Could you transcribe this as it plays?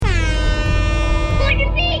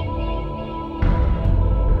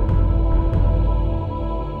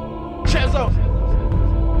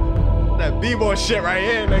keyboard shit right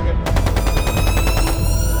here, nigga.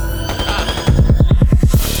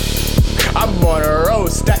 I'm on a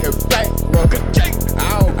road stacking bank, bro.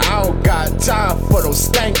 I don't got time for those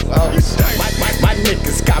stank. My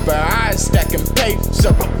niggas got behind stacking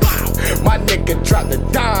Peso. My nigga dropped the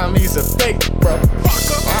dime, he's a fake, bro.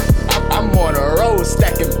 I'm on a road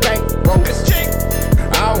stacking bank, bro.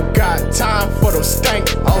 I don't got time for those stank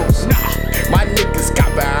hoes. My niggas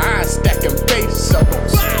got behind stacking Peso.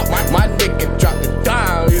 My nigga dropped the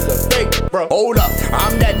dime, he's a fake, bro. Hold up,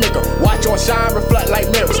 I'm that nigga. Watch on shine, reflect like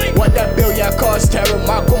mirrors. What that billion cars terror.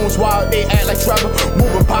 My goons wild, they act like Trevor.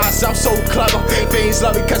 Moving past, I'm so clever. Fiends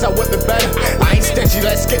love me cause I whip it better. I ain't stingy,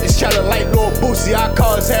 let's get this cheddar like Lil Boosie. I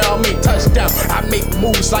call his hair on me, touchdown. I make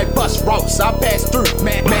moves like bus routes. I pass through,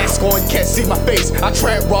 mask on, you can't see my face. I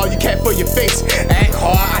trap raw, you can't feel your face. Act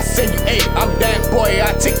hard, I send you eight. I'm that boy,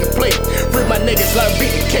 I take your plate. Free my niggas, let them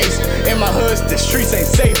beat the case. In my hoods, the streets ain't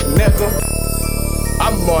safe, nigga.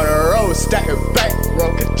 I'm on a road stacking back, bro.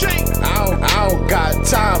 I don't got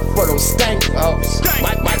time for those stank hoes.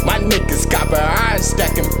 My niggas got behind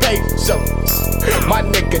stacking Peso. My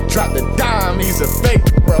nigga dropped the dime, he's a fake,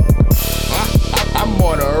 bro. I'm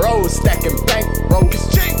on a road stacking bank, bro.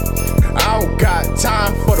 I don't got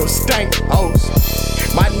time for those stank hoes.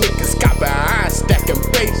 My niggas got behind stacking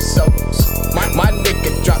Peso. My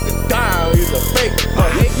nigga dropped the dime, he's a fake.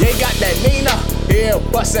 You ain't got that Nina,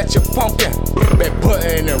 yeah, bust at your pumpkin. Been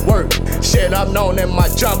putting in work, shit I'm known in my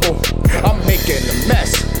jungle. I'm making a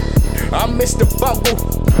mess, I'm Mr. Bumble.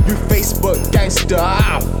 You Facebook gangster,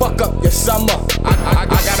 I'll fuck up your summer. I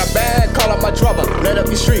got a bad call on my drummer. Lit up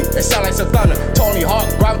your street, it sound like some thunder. Tony Hawk,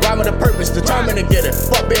 grind with a purpose, determined to get it.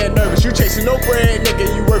 Fuck being nervous, you chasing no bread,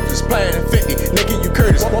 nigga, you worthless. Playing in 50, nigga, you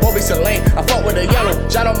Curtis. Bobby Lane, I fought with a yellow.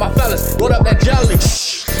 Shout out my fellas, roll up that jelly.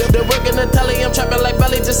 They're working the telly, I'm trapping like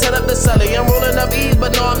belly, just set up the celly. I'm rolling up E's,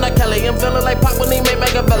 but no, I'm not Kelly. I'm feeling like Pop when he made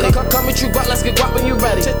Machiavelli. Come with you, guap, let's get guap when you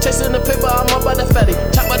ready. Chasing the paper, I'm up by the fetty.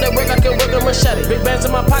 Chop by the work, I can work a machete. Big bands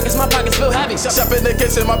in my pockets feel heavy. Step in the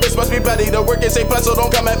kitchen, my bitch must be petty. The work is a plus, so don't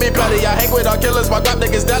come at me petty. I hang with our killers, my guap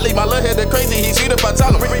niggas deadly. My little head is crazy, he's sweet if I tell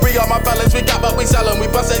him. We all my fellas, we got what we sellin'. We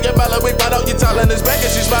bust at your bella, we bite out your talent. This bag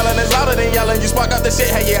is you smiling, it's louder than yelling. You spark up the shit,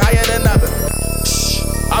 hey, you higher than nothing.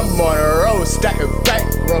 I'm on a road stacking bank,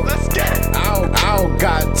 bro. Let's get it. I don't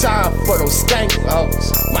got time for those stank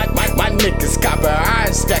hoes. My niggas got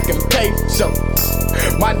behind stacking Peso.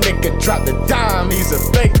 My nigga dropped the dime, he's a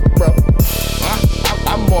fake, bro.